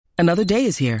Another day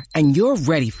is here, and you're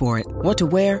ready for it. What to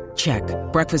wear? Check.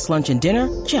 Breakfast, lunch, and dinner?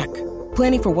 Check.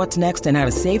 Planning for what's next and how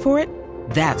to save for it?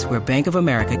 That's where Bank of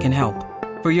America can help.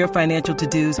 For your financial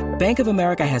to-dos, Bank of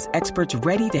America has experts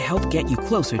ready to help get you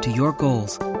closer to your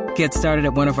goals. Get started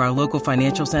at one of our local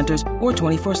financial centers or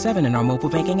 24/7 in our mobile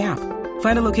banking app.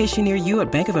 Find a location near you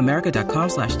at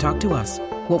bankofamerica.com/talktous.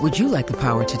 What would you like the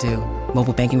power to do?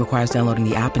 Mobile banking requires downloading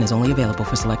the app and is only available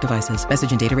for select devices.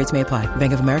 Message and data rates may apply.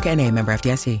 Bank of America N.A., member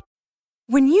FDIC.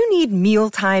 When you need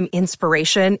mealtime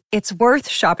inspiration, it's worth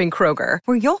shopping Kroger,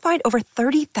 where you'll find over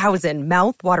 30,000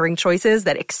 mouth-watering choices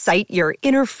that excite your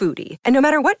inner foodie. And no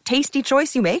matter what tasty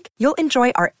choice you make, you'll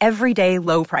enjoy our everyday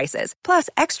low prices, plus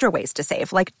extra ways to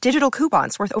save, like digital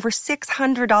coupons worth over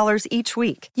 $600 each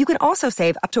week. You can also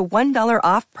save up to $1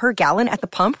 off per gallon at the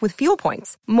pump with fuel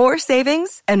points. More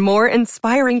savings and more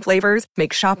inspiring flavors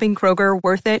make shopping Kroger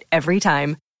worth it every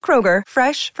time. Kroger,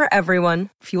 fresh for everyone.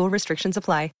 Fuel restrictions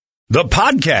apply. The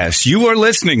podcast you are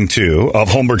listening to of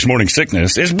Holmberg's Morning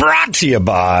Sickness is brought to you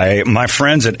by my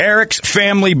friends at Eric's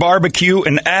Family Barbecue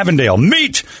in Avondale.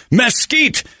 Meet,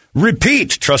 mesquite,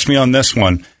 repeat. Trust me on this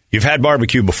one. You've had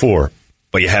barbecue before,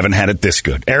 but you haven't had it this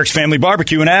good. Eric's Family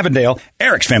Barbecue in Avondale,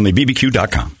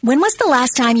 ericsfamilybbq.com. When was the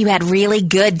last time you had really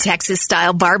good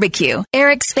Texas-style barbecue?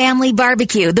 Eric's Family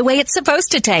Barbecue, the way it's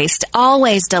supposed to taste.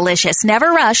 Always delicious,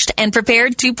 never rushed, and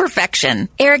prepared to perfection.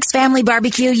 Eric's Family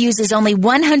Barbecue uses only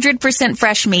 100%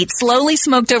 fresh meat, slowly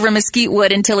smoked over mesquite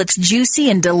wood until it's juicy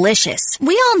and delicious.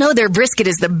 We all know their brisket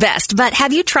is the best, but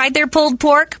have you tried their pulled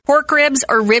pork ribs,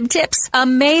 or rib tips?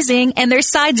 Amazing, and their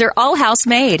sides are all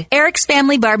house-made. Eric's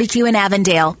Family Barbecue in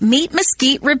Avondale. Meet,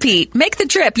 mesquite, repeat. Make the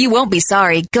trip. You won't be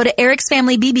sorry. Go to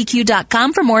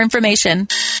ericsfamilybbq.com for more information.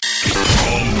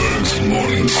 Holmberg's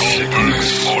Morning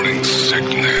Sickness. Morning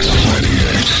Sickness.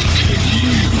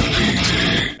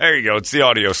 There you go. It's the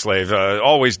audio slave.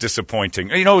 Always disappointing.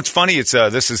 You know, it's funny. It's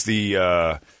this is the,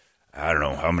 I don't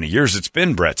know how many years it's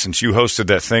been, Brett, since you hosted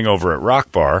that thing over at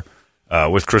Rock Bar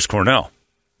with Chris Cornell.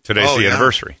 Today's the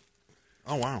anniversary.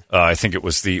 Oh, wow. I think it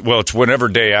was it's whatever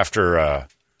day after...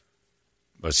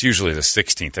 it's usually the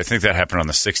 16th. I think that happened on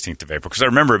the 16th of April because I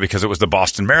remember it because it was the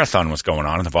Boston Marathon was going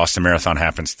on, and the Boston Marathon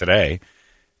happens today.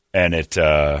 And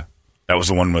that was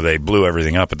the one where they blew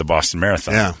everything up at the Boston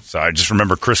Marathon. Yeah. So I just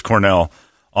remember Chris Cornell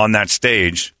on that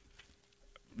stage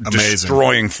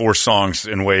destroying 4 songs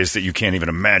in ways that you can't even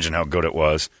imagine how good it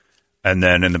was. And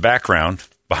then in the background,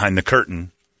 behind the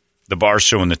curtain, the bar's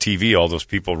showing the TV, all those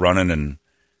people running and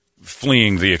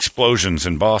fleeing the explosions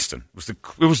in Boston.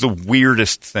 It was the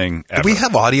weirdest thing ever. Did we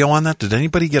have audio on that? Did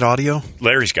anybody get audio?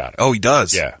 Larry's got it. Oh, he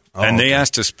does? Yeah. Oh, and they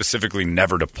asked us specifically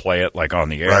never to play it like on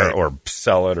the air or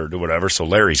sell it or do whatever, so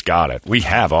Larry's got it. We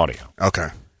have audio. Okay.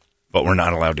 But we're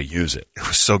not allowed to use it. It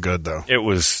was so good, though. It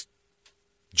was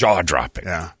jaw-dropping.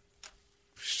 Yeah.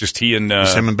 It's just he and... It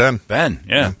was him and Ben. Ben,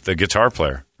 yeah, the guitar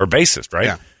player. Or bassist, right?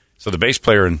 Yeah. So the bass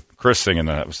player and Chris singing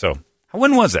that. So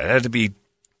when was that? It had to be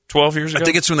 12 years ago? I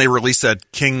think it's when they released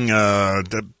that King,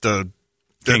 the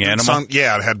King Animal? song.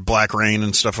 Yeah, it had Black Rain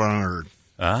and stuff on it.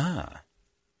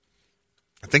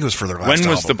 I think it was for their last When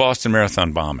was album. the Boston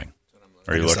Marathon bombing?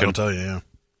 Are you looking? I'll tell you, yeah.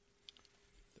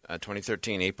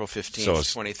 2013, April 15th, So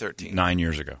it's 2013. 9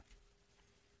 years ago.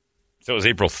 So it was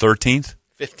April 13th?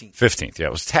 15th, yeah.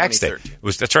 It was tax day.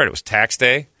 That's right. It was tax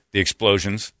day, the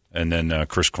explosions, and then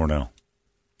Chris Cornell.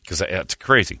 Because it's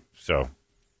crazy. So...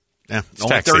 Yeah,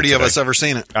 only 30 of us ever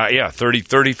seen it.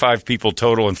 35 people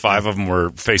total, and 5 of them were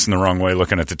facing the wrong way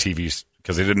looking at the TVs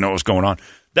because they didn't know what was going on.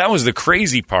 That was the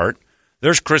crazy part.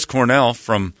 There's Chris Cornell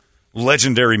from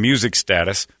legendary music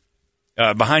status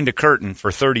behind a curtain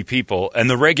for 30 people, and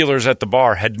the regulars at the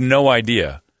bar had no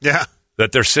idea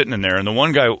that they're sitting in there. And the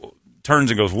one guy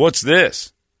turns and goes, "What's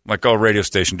this?" I'm like, "Oh, radio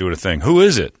station doing a thing." "Who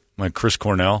is it?" I'm like, "Chris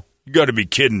Cornell." "You got to be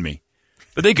kidding me."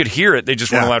 But they could hear it. They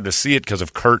just weren't allowed to see it because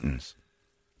of curtains.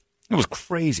 It was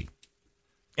crazy.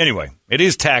 Anyway, it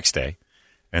is tax day.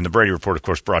 And the Brady Report, of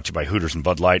course, brought to you by Hooters and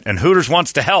Bud Light. And Hooters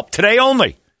wants to help today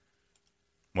only.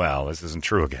 Well, this isn't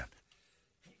true again.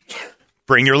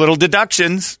 Bring your little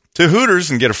deductions to Hooters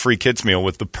and get a free kids meal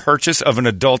with the purchase of an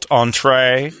adult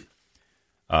entree.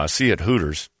 See at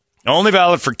Hooters. Only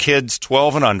valid for kids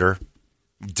 12 and under.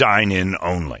 Dine in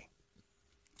only.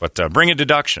 But bring a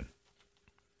deduction.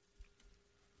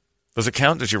 Does it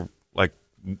count? Does your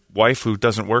wife who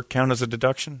doesn't work count as a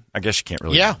deduction? I guess you can't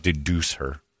really deduce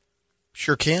her.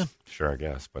 Sure can. Sure, I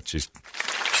guess. But she's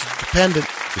dependent.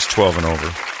 She's 12 and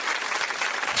over.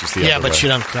 She's the other way. She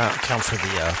doesn't count for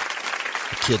the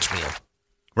kids' meal.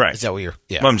 Right. Is that what you're...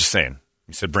 Yeah. Well, I'm just saying.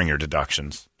 You said bring your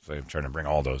deductions. So I'm trying to bring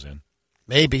all those in.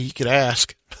 Maybe. You could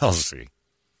ask. I'll see.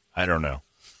 I don't know.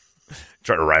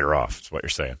 Try to write her off. That's what you're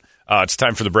saying. It's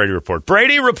time for the Brady Report.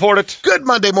 Brady, report it. Good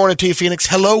Monday morning to you, Phoenix.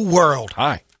 Hello, world.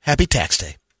 Hi. Happy tax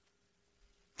day.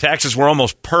 Taxes were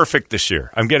almost perfect this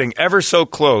year. I'm getting ever so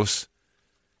close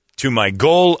to my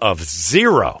goal of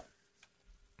 0.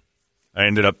 I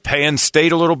ended up paying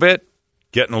state a little bit,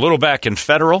 getting a little back in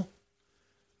federal,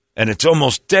 and it's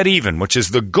almost dead even, which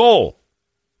is the goal.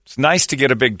 It's nice to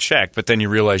get a big check, but then you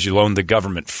realize you loaned the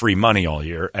government free money all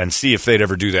year and see if they'd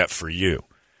ever do that for you.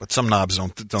 But some knobs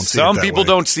don't see it that way. Some people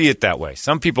don't see it that way.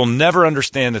 Some people never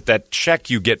understand that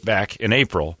check you get back in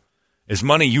April is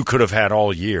money you could have had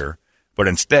all year, but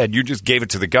instead you just gave it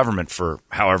to the government for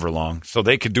however long so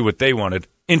they could do what they wanted,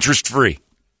 interest-free.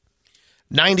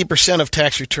 90% of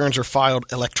tax returns are filed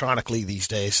electronically these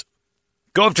days.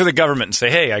 Go up to the government and say,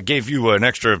 hey, I gave you an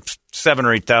extra $7,000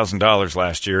 or $8,000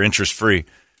 last year, interest-free.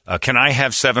 Can I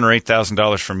have $7,000 or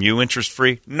 $8,000 from you,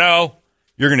 interest-free? No.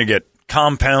 You're going to get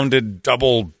compounded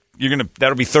double.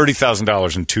 That'll be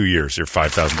 $30,000 in 2 years, your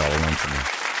 $5,000 loan from me.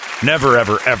 Never,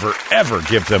 ever, ever, ever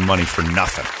give them money for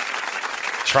nothing.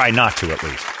 Try not to, at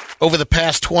least. Over the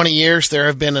past 20 years, there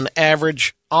have been on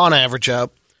average,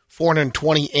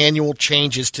 420 annual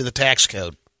changes to the tax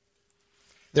code.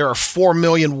 There are 4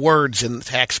 million words in the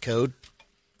tax code,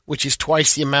 which is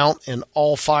twice the amount in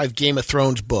all 5 Game of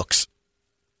Thrones books.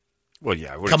 Well,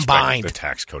 yeah, I would combined. expect the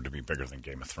tax code to be bigger than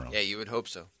Game of Thrones. Yeah, you would hope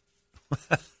so.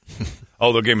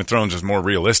 Although Game of Thrones is more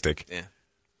realistic. Yeah.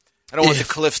 I don't want the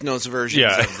Cliff's Notes versions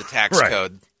of the tax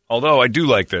code. Although I do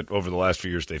like that over the last few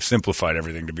years they've simplified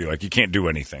everything to be like, you can't do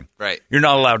anything. Right. You're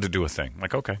not allowed to do a thing. I'm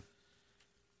like, okay.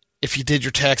 If you did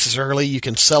your taxes early, you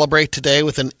can celebrate today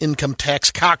with an income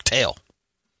tax cocktail,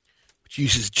 which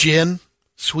uses gin,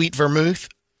 sweet vermouth,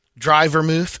 dry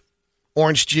vermouth,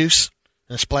 orange juice,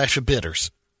 and a splash of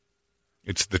bitters.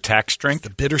 It's the tax drink? The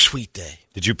bittersweet day.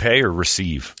 Did you pay or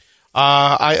receive?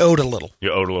 I owed a little.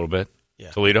 You owed a little bit?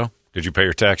 Yeah. Toledo, did you pay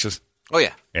your taxes? Oh,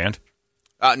 yeah. And?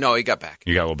 No, he got back.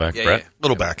 You got a little back, Yeah, Brett? yeah.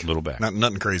 Little back. Little back.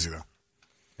 Nothing crazy, though.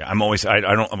 Yeah, I'm always, I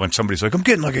don't, when somebody's like, I'm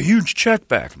getting like a huge check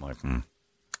back. I'm like,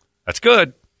 that's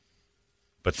good.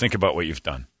 But think about what you've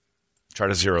done. Try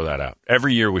to zero that out.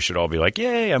 Every year we should all be like,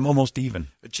 yay, I'm almost even.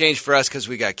 It changed for us because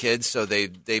we got kids, so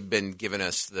they've been giving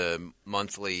us the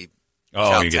monthly Oh,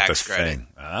 child you get tax the credit. thing.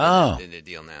 Oh. In the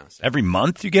deal now. So. Every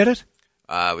month you get it?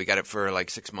 We got it for like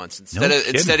 6 months. kidding.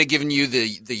 Instead of giving you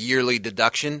the yearly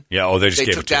deduction, Yeah, they just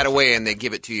gave took it to that you. away and they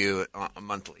give it to you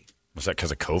monthly. Was that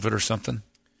because of COVID or something?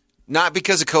 Not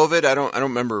because of COVID. I don't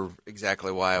remember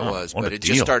exactly why it was, what but a it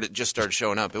deal. just started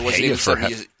showing up. It wasn't Pay even it for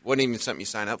something you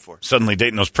sign up for. Suddenly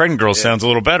dating those pregnant girls sounds a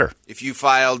little better. If you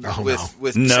filed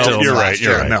with No, sales you're last right. year.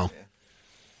 You're right. No.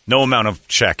 No amount of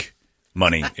check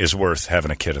money is worth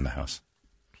having a kid in the house.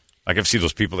 Like I've seen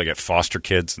those people that get foster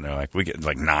kids, and they're like, we get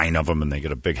like 9 of them, and they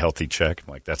get a big healthy check.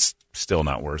 I'm like, that's still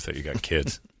not worth it. You got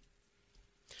kids.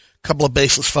 Couple of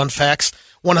baseless fun facts.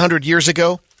 100 years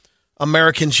ago,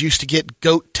 Americans used to get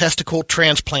goat testicle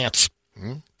transplants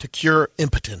to cure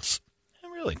impotence.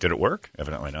 Really? Did it work?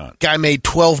 Evidently not. Guy made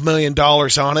 $12 million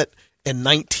on it in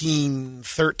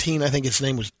 1913. I think his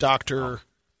name was Dr.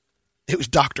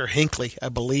 Hinckley, I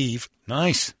believe.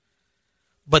 Nice.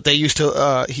 But they used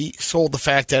to, he sold the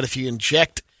fact that if you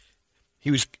inject,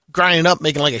 he was grinding up,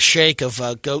 making like a shake of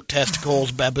goat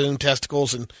testicles, baboon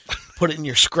testicles, and put it in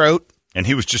your scrot. And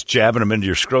he was just jabbing them into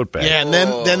your scrot bag. Yeah, and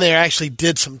then they actually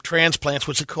did some transplants.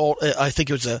 What's it called? I think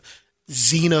it was a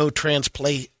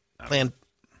xenotransplant,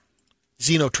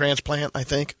 I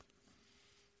think.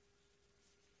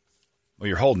 Well,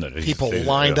 you're holding it. People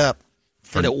lined up.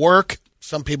 Did it work?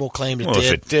 Some people claimed it did. Well,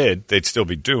 if it did, they'd still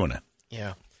be doing it.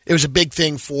 Yeah. It was a big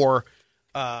thing for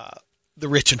the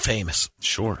rich and famous.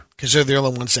 Sure. Because they're the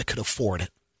only ones that could afford it.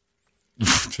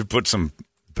 To put some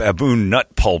baboon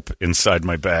nut pulp inside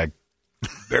my bag.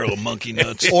 Barrel of monkey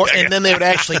nuts. And then they would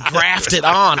actually graft it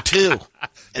on, too.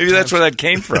 Maybe that's where that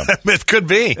came from. It could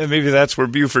be. And maybe that's where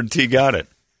Buford T got it.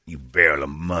 You barrel of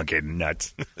monkey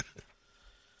nuts.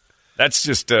 That's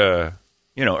just,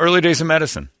 early days of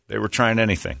medicine. They were trying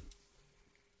anything.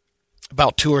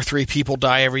 About 2 or 3 people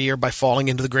die every year by falling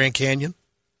into the Grand Canyon.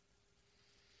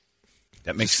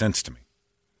 That makes sense to me.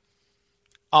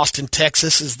 Austin,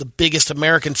 Texas is the biggest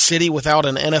American city without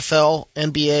an NFL,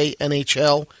 NBA,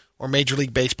 NHL, or Major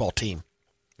League Baseball team.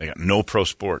 They got no pro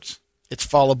sports. It's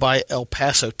followed by El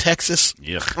Paso, Texas.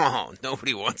 Yeah. Oh,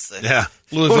 nobody wants that. Yeah.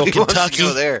 Louisville, Nobody wants to Kentucky.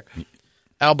 go there.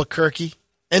 Albuquerque,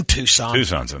 and Tucson.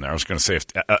 Tucson's in there. I was going to say, if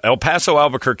El Paso,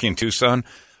 Albuquerque, and Tucson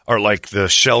are like the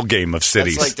shell game of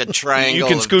cities. That's like the triangle. You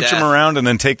can of scooch death. them around and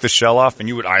then take the shell off,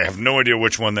 and I have no idea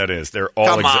which one that is. They're all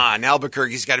Come on,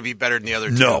 Albuquerque's got to be better than the other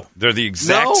two. No, they're the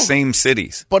exact No? same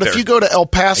cities. But if They're you go to El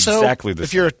Paso, exactly the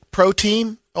if same. you're a pro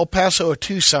team, El Paso or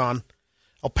Tucson,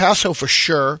 El Paso for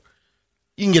sure.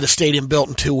 You can get a stadium built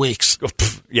in 2 weeks.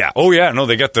 Yeah. Oh, yeah. No,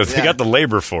 they got the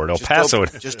labor for it. El Paso.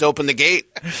 Just open the gate.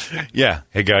 Yeah.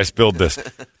 Hey, guys, build this.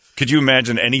 Could you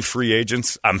imagine any free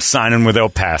agents? I'm signing with El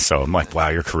Paso. I'm like, wow,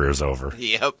 your career's over.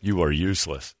 Yep. You are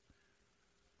useless.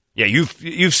 Yeah,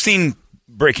 you've seen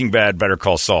Breaking Bad, Better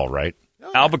Call Saul, right?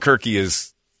 Oh. Albuquerque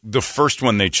is the first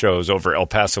one they chose over El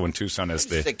Paso and Tucson as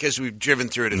the... Because we've driven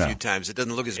through it a few times. It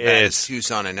doesn't look as bad as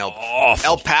Tucson and El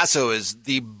Paso is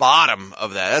the bottom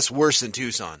of that. That's worse than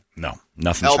Tucson. No,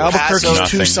 nothing. Albuquerque's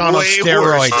Tucson on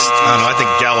steroids. I think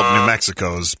Gallup, New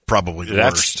Mexico is probably the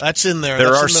worst. That's in there.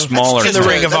 There are smaller... That's in the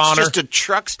Ring of Honor. Just a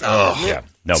truck stop. Oh, yeah.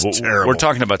 No, but terrible. We're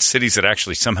talking about cities that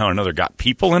actually somehow or another got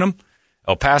people in them.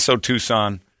 El Paso,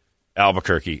 Tucson,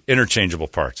 Albuquerque, interchangeable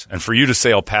parts. And for you to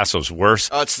say El Paso's worse...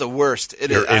 Oh, it's the worst.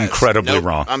 You're incredibly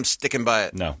wrong. I'm sticking by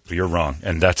it. No, you're wrong.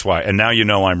 And that's why. And now you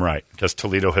know I'm right, because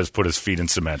Toledo has put his feet in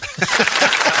cement.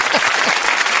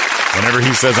 Whenever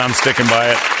he says I'm sticking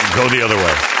by it, go the other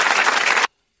way.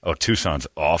 Oh, Tucson's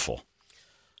awful.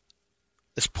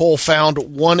 This poll found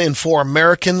 1 in 4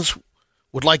 Americans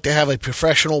would like to have a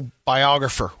professional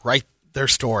biographer write their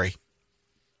story.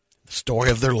 The story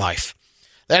of their life.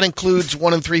 That includes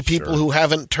 1 in 3 people who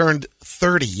haven't turned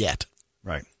 30 yet.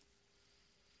 Right.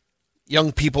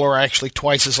 Young people are actually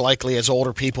twice as likely as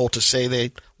older people to say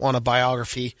they want a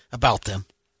biography about them.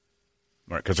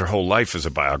 Right, because their whole life is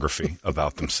a biography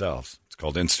about themselves. It's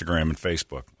called Instagram and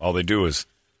Facebook. All they do is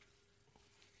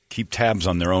keep tabs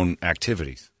on their own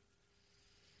activities.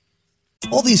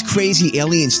 All these crazy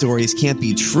alien stories can't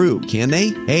be true, can they?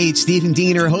 Hey, it's Stephen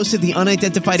Diener, host of the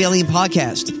Unidentified Alien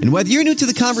Podcast. And whether you're new to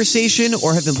the conversation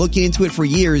or have been looking into it for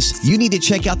years, you need to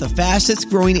check out the fastest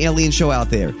growing alien show out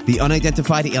there, the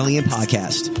Unidentified Alien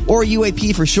Podcast, or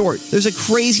UAP for short. There's a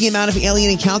crazy amount of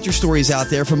alien encounter stories out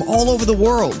there from all over the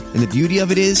world. And the beauty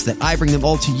of it is that I bring them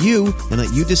all to you and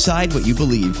let you decide what you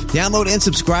believe. Download and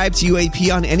subscribe to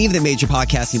UAP on any of the major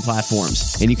podcasting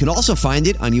platforms. And you can also find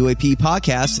it on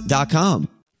UAPpodcast.com.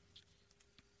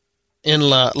 In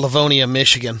Livonia,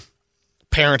 Michigan,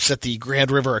 parents at the Grand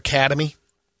River Academy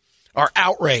are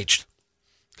outraged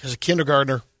because a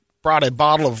kindergartner brought a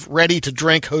bottle of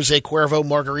ready-to-drink Jose Cuervo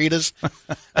margaritas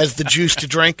as the juice to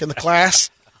drink in the class.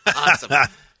 Awesome.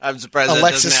 I'm surprised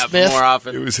Alexis that doesn't Smith happen more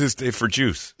often. It was his day for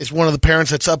juice. Is one of the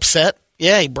parents that's upset.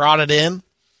 Yeah, he brought it in,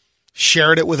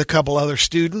 shared it with a couple other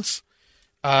students.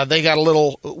 They got a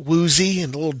little woozy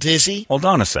and a little dizzy. Hold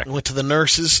on a second. Went to the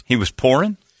nurses. He was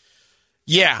pouring?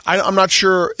 Yeah, I'm not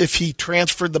sure if he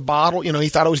transferred the bottle. You know, he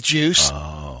thought it was juice.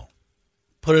 Oh.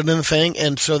 Put it in the thing,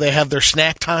 and so they have their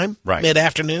snack time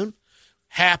mid-afternoon,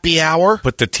 happy hour.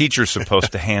 But the teacher's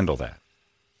supposed to handle that.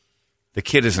 The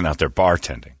kid isn't out there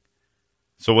bartending.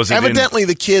 So was it evidently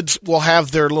the kids will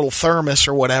have their little thermos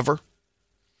or whatever.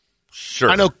 Sure.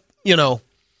 I know,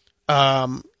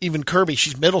 even Kirby,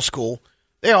 she's middle school.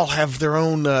 They all have their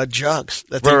own jugs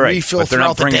that they refill but they're throughout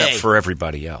not bringing the day. it for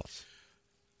everybody else.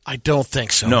 I don't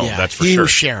think so. No, yeah, that's for he sure. was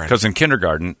sharing. Because in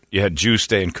kindergarten, you had juice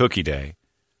day and cookie day,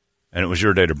 and it was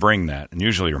your day to bring that, and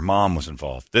usually your mom was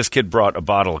involved. This kid brought a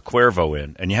bottle of Cuervo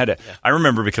in, and you had to I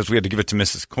remember because we had to give it to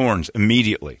Mrs. Corns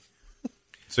immediately.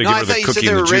 So you give her the I thought you cookie said they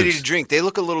and were the ready juice. to drink. They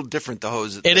look a little different, the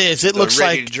Jose. It is. It looks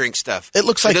ready like to drink stuff. It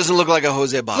looks like it doesn't look like a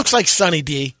Jose bottle. Looks like Sunny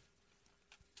D.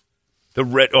 The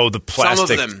plastic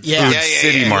Some of them. Food Yeah.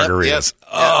 City margaritas. Yep.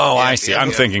 Oh, Yep. I see. Yep. I'm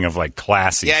Yep. thinking of like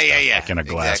classy stuff, like in a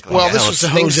glass. Exactly. Well, this was the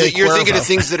Things Jose that you're thinking Cuervo. of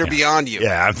things that are beyond you.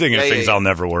 Yeah, I'm thinking of things I'll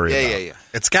never worry about. Yeah.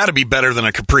 It's got to be better than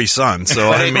a Capri Sun.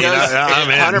 So, I mean, I'm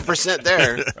in. 100%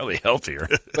 there. Probably healthier.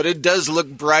 But it does look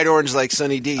bright orange like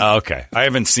Sunny D. Okay. I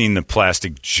haven't seen the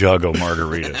plastic juggo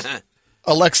margaritas.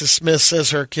 Alexis Smith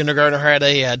says her kindergartner had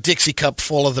a Dixie cup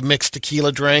full of the mixed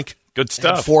tequila drink. Good Had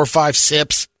stuff. 4 or 5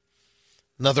 sips.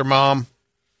 Another mom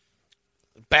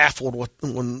baffled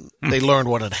when they learned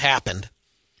what had happened.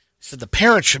 Said the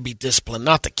parent should be disciplined,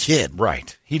 not the kid.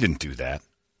 Right. He didn't do that.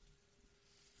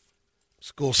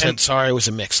 School said, sorry, it was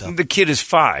a mix-up. The kid is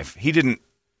 5. He didn't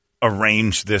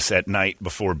arrange this at night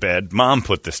before bed. Mom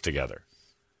put this together.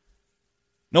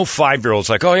 No 5-year-old's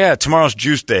like, oh, yeah, tomorrow's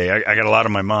juice day. I got a lot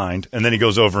on my mind. And then he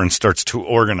goes over and starts to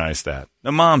organize that.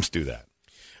 The moms do that.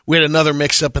 We had another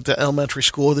mix-up at the elementary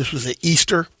school. This was an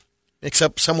Easter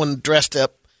mix-up. Someone dressed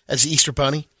up as the Easter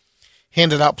Bunny,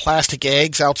 handed out plastic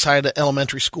eggs outside the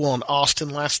elementary school in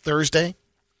Austin last Thursday.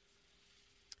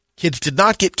 Kids did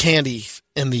not get candy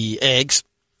in the eggs.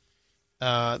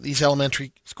 These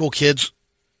elementary school kids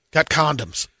got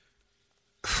condoms.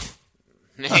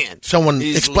 Man. Someone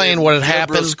explained what had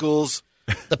happened. Schools.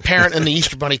 The parent in the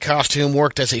Easter Bunny costume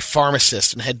worked as a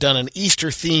pharmacist and had done an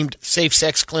Easter-themed safe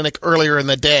sex clinic earlier in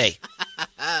the day.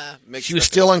 She was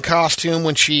still in costume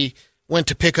when she went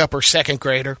to pick up her second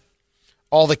grader.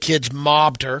 All the kids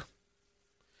mobbed her.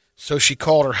 So she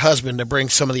called her husband to bring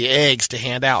some of the eggs to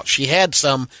hand out. She had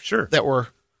some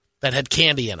that had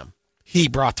candy in them. He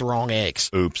brought the wrong eggs.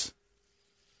 Oops.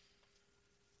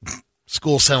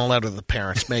 School sent a letter to the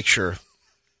parents. Make sure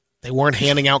they weren't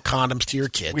handing out condoms to your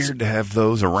kids. Weird to have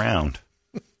those around.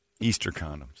 Easter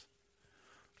condoms.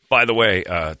 By the way,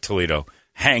 Toledo,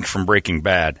 Hank from Breaking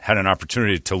Bad had an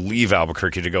opportunity to leave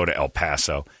Albuquerque to go to El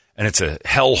Paso. And it's a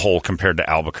hellhole compared to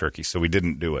Albuquerque, so we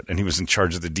didn't do it. And he was in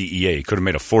charge of the DEA. He could have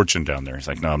made a fortune down there. He's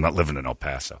like, no, I'm not living in El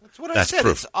Paso. That's what I said.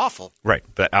 Proof. It's awful. Right,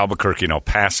 but Albuquerque and El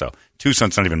Paso.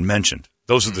 Tucson's not even mentioned.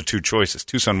 Those are the two choices.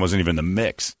 Tucson wasn't even in the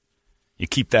mix. You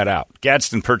keep that out.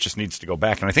 Gadsden Purchase needs to go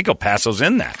back, and I think El Paso's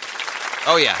in that.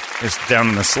 Oh, yeah. It's down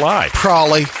in the slide.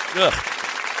 Probably. Ugh.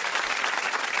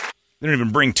 They didn't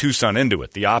even bring Tucson into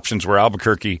it. The options were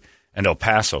Albuquerque and El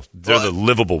Paso. They're the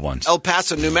livable ones. El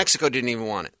Paso, New Mexico didn't even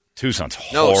want it. Tucson's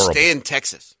horrible. No, stay in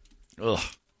Texas. Ugh.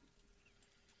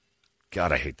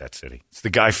 God, I hate that city. It's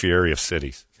the Guy Fieri of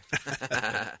cities.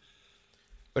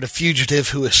 But a fugitive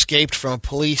who escaped from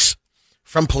police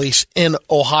in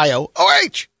Ohio.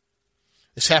 OH!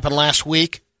 This happened last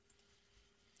week.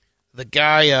 The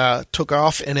guy took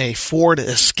off in a Ford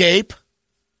Escape.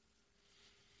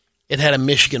 It had a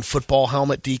Michigan football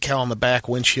helmet decal on the back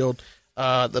windshield.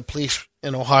 The police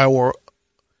in Ohio were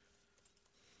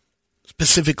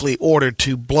specifically ordered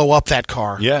to blow up that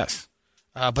car. Yes.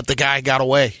 But the guy got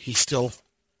away. He's still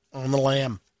on the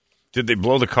lam. Did they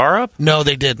blow the car up? No,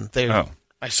 they didn't.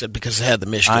 I said because it had the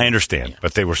Michigan. I understand,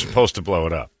 but they were supposed to blow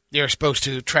it up. They were supposed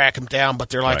to track him down, but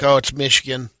they're like, oh, it's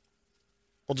Michigan.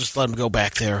 We'll just let him go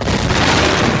back there.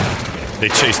 They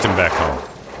chased him back home.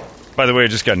 By the way, I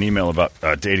just got an email about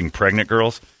dating pregnant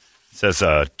girls. It says,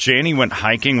 Janie went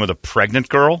hiking with a pregnant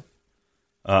girl.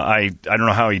 I don't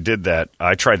know how he did that.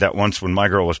 I tried that once when my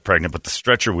girl was pregnant, but the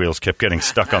stretcher wheels kept getting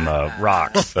stuck on the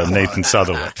rocks. Nathan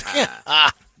Sutherland.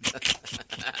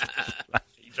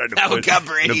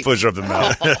 To push up the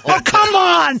mountain. Oh, come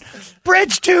on!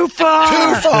 Bridge too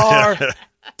far! Too far!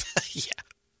 Yeah.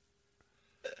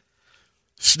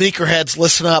 Sneakerheads,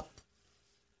 listen up.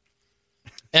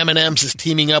 M&M's is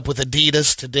teaming up with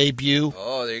Adidas to debut.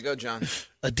 Oh, there you go, John.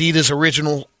 Adidas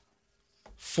original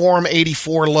Form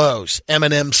 84 lows,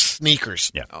 M&M's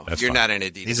sneakers. Yeah, you're fine. Not an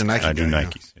Adidas. He's a Nike. I do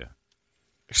Nikes. Yeah,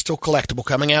 they're still collectible.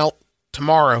 Coming out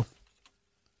tomorrow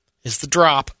is the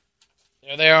drop.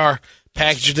 There they are,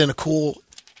 packaged in a cool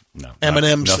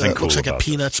M&M's. Nothing cool looks like a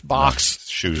Peanuts box. No,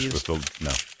 shoes with the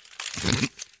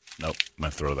Nope, I'm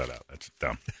going to throw that out. That's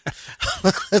dumb.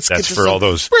 That's for all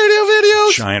those radio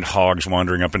videos. Giant hogs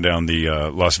wandering up and down the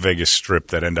Las Vegas Strip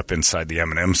that end up inside the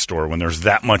M&M store when there's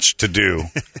that much to do,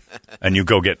 and you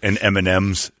go get an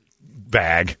M&M's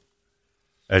bag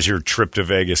as your trip to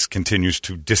Vegas continues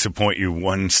to disappoint you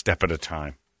one step at a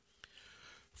time.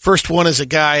 First one is a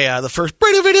guy, the first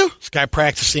radio video, this guy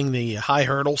practicing the high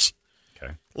hurdles.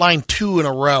 Okay. Line 2 in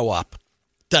a row up.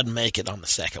 Doesn't make it on the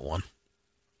second one.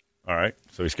 All right.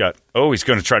 So he's going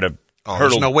to try to hurdle.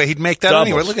 There's no way he'd make that doubles.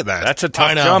 anyway. Look at that. That's a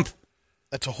tough jump.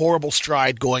 That's a horrible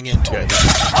stride going into it.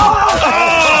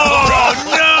 Oh,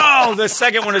 no! The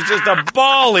second one is just a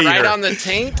ball eater. Right on the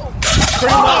taint?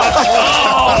 Pretty much.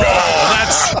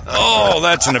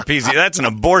 That's an appeasing. That's an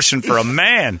abortion for a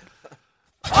man.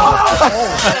 Man,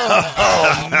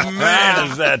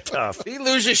 is that tough? Did he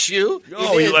lose a shoe?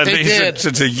 Oh, they did.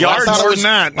 It's a yard or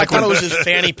not. I thought it was his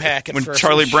fanny pack at when first.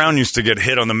 Charlie Brown used to get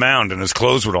hit on the mound and his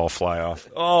clothes would all fly off.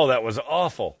 Oh, that was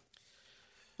awful.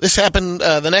 This happened,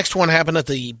 the next one happened at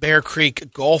the Bear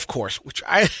Creek Golf Course, which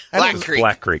Black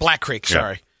Creek. Black Creek,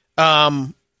 sorry. Yeah. I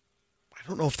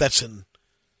don't know if that's in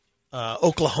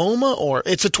Oklahoma or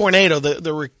it's a tornado.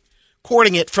 They're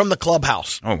recording it from the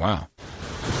clubhouse. Oh, wow.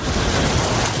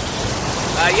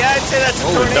 Yeah, I'd say that's a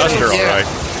tornado. Duster, all right.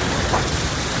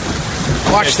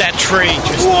 Watch that tree.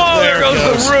 There goes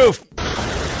the roof.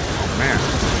 Oh, man.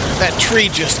 That tree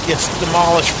just gets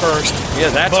demolished first. Yeah,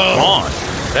 that's gone.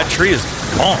 That tree is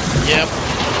gone. Yep.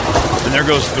 And there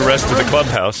goes the rest of the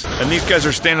clubhouse. And these guys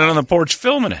are standing on the porch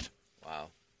filming it. Wow.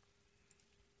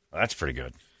 That's pretty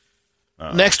good.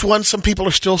 Next one, some people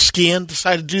are still skiing.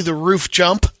 Decided to do the roof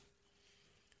jump.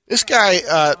 This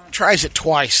guy tries it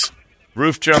twice.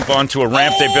 Roof jump onto a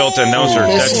ramp they built, and those are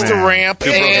this is the ramp,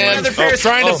 and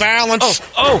trying to balance. He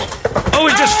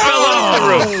just fell off the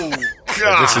roof.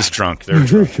 God. This is drunk. They're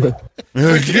drunk.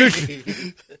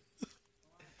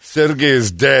 Sergey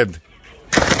is dead.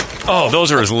 Oh,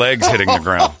 those are his legs hitting the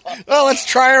ground. Well, let's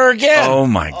try her again. Oh,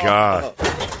 my God.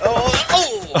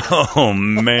 Oh,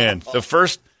 man. The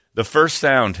first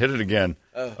sound, hit it again,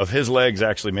 of his legs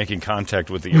actually making contact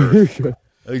with the earth.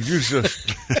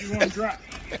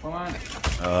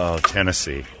 Oh,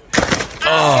 Tennessee.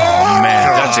 Oh,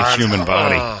 man, that's a human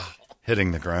body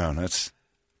hitting the ground. That's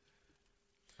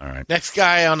all right. Next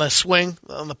guy on the swing,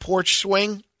 on the porch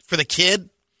swing for the kid.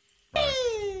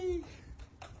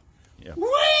 Yeah.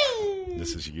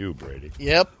 This is you, Brady.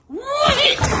 Yep.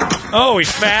 Oh,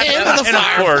 he's fat. And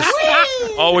of course,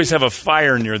 always have a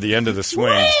fire near the end of the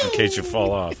swing just in case you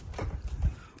fall off.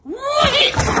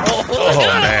 Oh,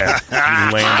 man. He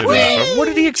landed. What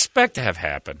did he expect to have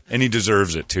happen? And he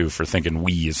deserves it, too, for thinking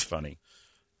 "wee" is funny.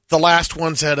 The last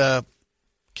one's at a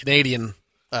Canadian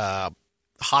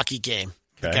hockey game.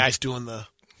 Okay. The guy's doing the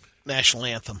national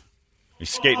anthem. He's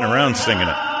skating around singing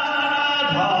it.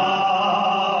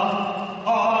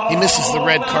 He misses the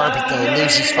red carpet, though.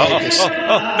 Loses focus.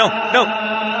 No.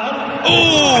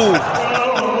 Ooh!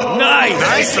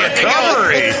 Nice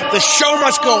recovery. The show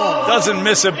must go on. Doesn't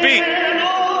miss a beat.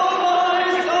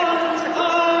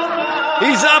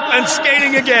 He's up and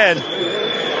skating again.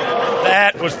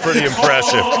 That was pretty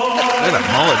impressive. Look at that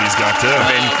mullet he's got, too. Of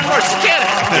course, get it.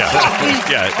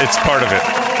 Yeah, it's part of it.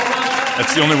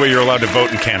 That's the only way you're allowed to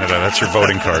vote in Canada. That's your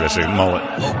voting card, is a mullet.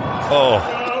 Oh.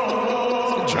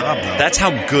 Good job, though. That's how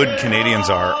good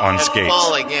Canadians are on skates.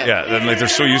 Falling in. Yeah, they're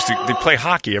so used to. They play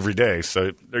hockey every day,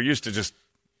 so they're used to just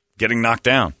getting knocked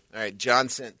down. All right, John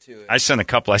sent two. I sent a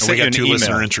couple. I sent you an email. We got 2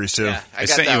 listener entries, too. Yeah, I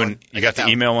sent you an. You got the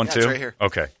email one, too? It's right here.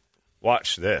 Okay.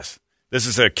 Watch this. This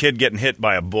is a kid getting hit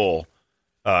by a bull.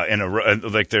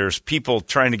 Like there's people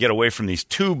trying to get away from these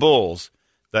 2 bulls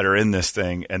that are in this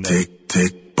thing, and then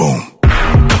tick, boom.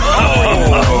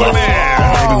 Oh,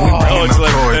 man! It's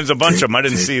like there's a bunch of them. I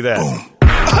didn't see that.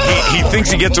 He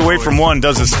thinks he gets away from one,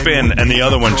 does a spin, and the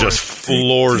other one just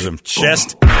floors him.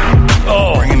 Chest.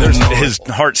 Oh, his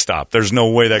heart stopped. There's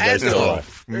no way that guy's still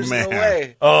alive. There's no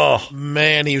way. Oh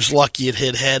man, he was lucky it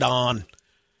hit head on.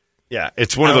 Yeah,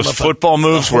 it's one of those football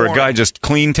moves where a guy just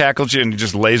clean tackles you and he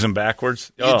just lays him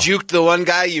backwards. You juked the one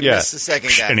guy, you missed the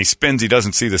second guy. And he spins, he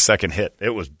doesn't see the second hit. It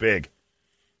was big.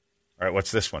 All right,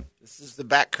 what's this one? This is the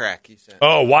back crack you said.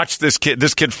 Oh, watch this kid.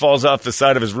 This kid falls off the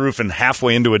side of his roof and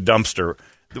halfway into a dumpster.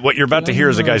 What you're about to hear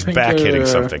is a guy's back hitting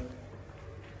something.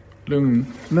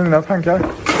 Lugna tankar.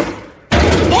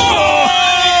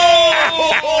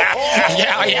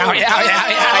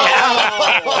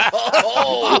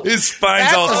 His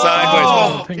spine's all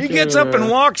sideways. He gets up and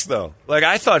walks, though. Like,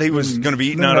 I thought he was going to be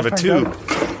eaten out of a tube.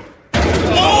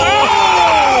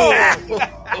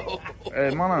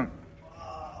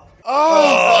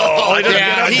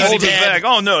 He's dead.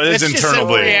 Oh, no, it's internal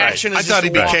bleeding. I thought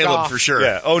he'd be Caleb for sure.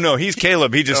 Yeah. Oh, no, he's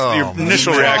Caleb. He just, your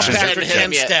initial reaction is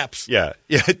 10 steps. Yeah,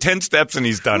 10 steps and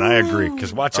he's done. I agree.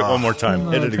 Because watch it one more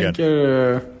time. Hit it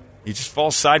again. He just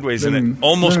falls sideways and it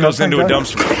almost goes into a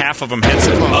dumpster. Half of them hits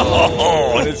it.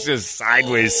 Oh, and it's just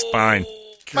sideways spine.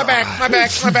 My back.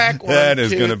 That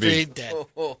is going to be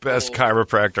best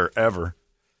chiropractor ever.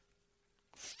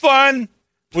 Fun.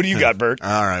 What do you got, Bert?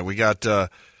 All right, we got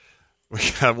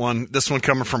one. This one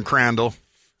coming from Crandall.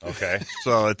 Okay,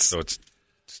 so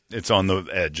it's on the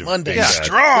edge of Monday. being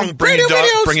Strong.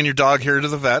 Bringing your dog here to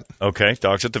the vet. Okay,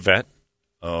 dog's at the vet.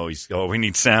 Oh, we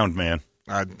need sound, man.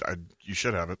 You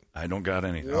should have it. I don't got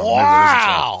anything.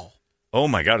 Wow. Oh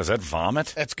my God, is that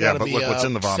vomit? That's got to be look what's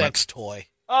in the vomit. Sex toy.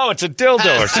 Oh, it's a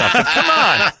dildo or something. Come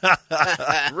on.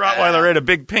 Rottweiler ate a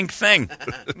big pink thing.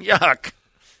 Yuck.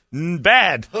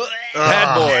 Bad.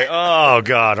 Bad boy. Oh,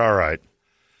 God. All right.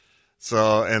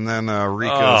 So, and then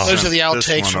Rico. Those are the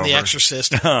outtakes from The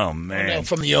Exorcist. Oh, man. No,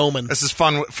 from The Omen. This is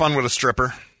fun with a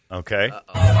stripper. Okay.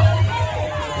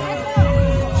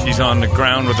 She's on the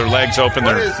ground with her legs open.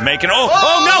 They're making... Oh,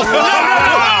 no.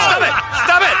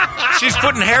 Stop it. She's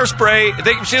putting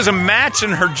hairspray. She has a match in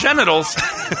her genitals.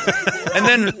 And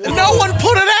then... No one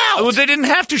put it out. Well, they didn't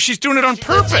have to. She's doing it on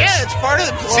purpose. Yeah, it's part of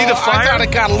the... See the fire? I thought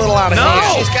it got a little out of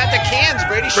hand. She's got the cans,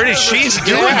 Brady. She's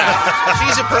doing that.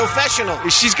 She's a professional.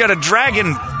 She's got a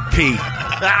dragon pee.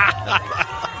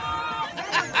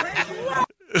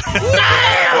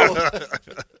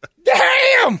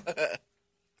 Damn!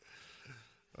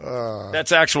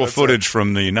 That's actual footage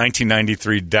from the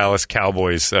 1993 Dallas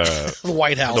Cowboys. The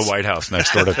White House. The White House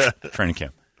next door to training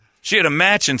camp. She had a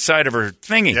match inside of her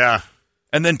thingy. Yeah.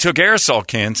 And then took aerosol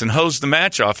cans and hosed the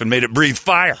match off and made it breathe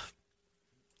fire.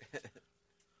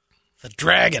 The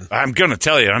dragon. I'm going to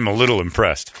tell you, I'm a little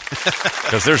impressed.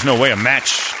 Because there's no way a match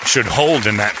should hold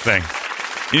in that thing.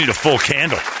 You need a full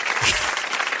candle.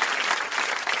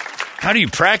 How do you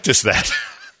practice that?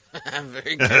 I'm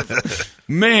very careful.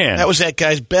 Man. That was that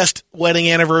guy's best wedding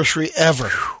anniversary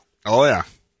ever. Oh, yeah.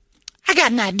 I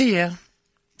got an idea.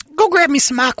 Go grab me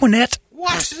some Aquanet.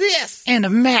 Watch this. And a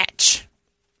match.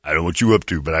 I don't know what you up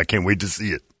to, but I can't wait to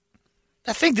see it.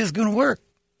 I think this is going to work.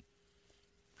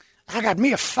 I got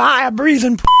me a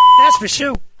fire-breathing that's for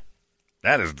sure.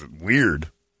 That is weird.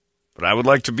 But I would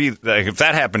like to be, like, if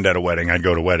that happened at a wedding, I'd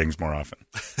go to weddings more often.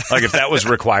 Like if that was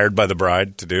required by the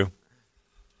bride to do,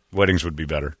 weddings would be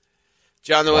better.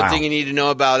 John, the one thing you need to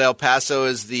know about El Paso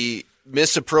is the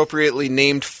misappropriately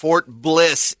named Fort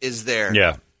Bliss is there.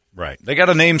 Yeah, right. They got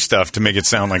to name stuff to make it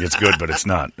sound like it's good, but it's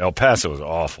not. El Paso is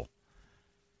awful.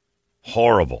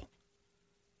 Horrible.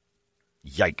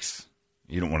 Yikes.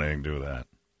 You don't want anything to do with that.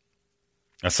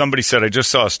 Now, somebody said, I just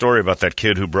saw a story about that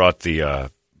kid who brought the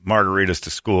margaritas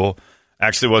to school.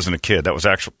 Actually, it wasn't a kid. That was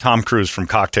actual Tom Cruise from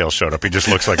Cocktail showed up. He just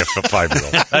looks like a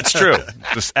 5-year-old. That's true.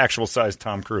 This actual size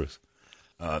Tom Cruise.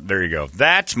 There you go.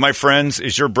 That, my friends,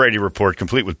 is your Brady Report,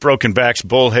 complete with broken backs,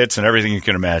 bull hits, and everything you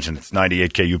can imagine. It's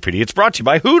 98 KUPD. It's brought to you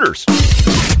by Hooters.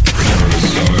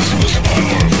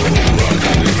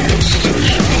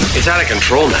 It's out of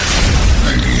control now.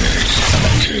 98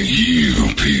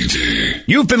 KUPD.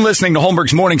 You've been listening to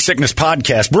Holmberg's Morning Sickness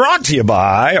Podcast, brought to you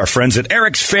by our friends at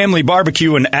Eric's Family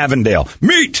Barbecue in Avondale.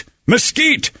 Meet,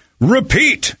 mesquite,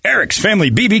 repeat.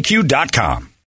 Eric'sFamilyBBQ.com.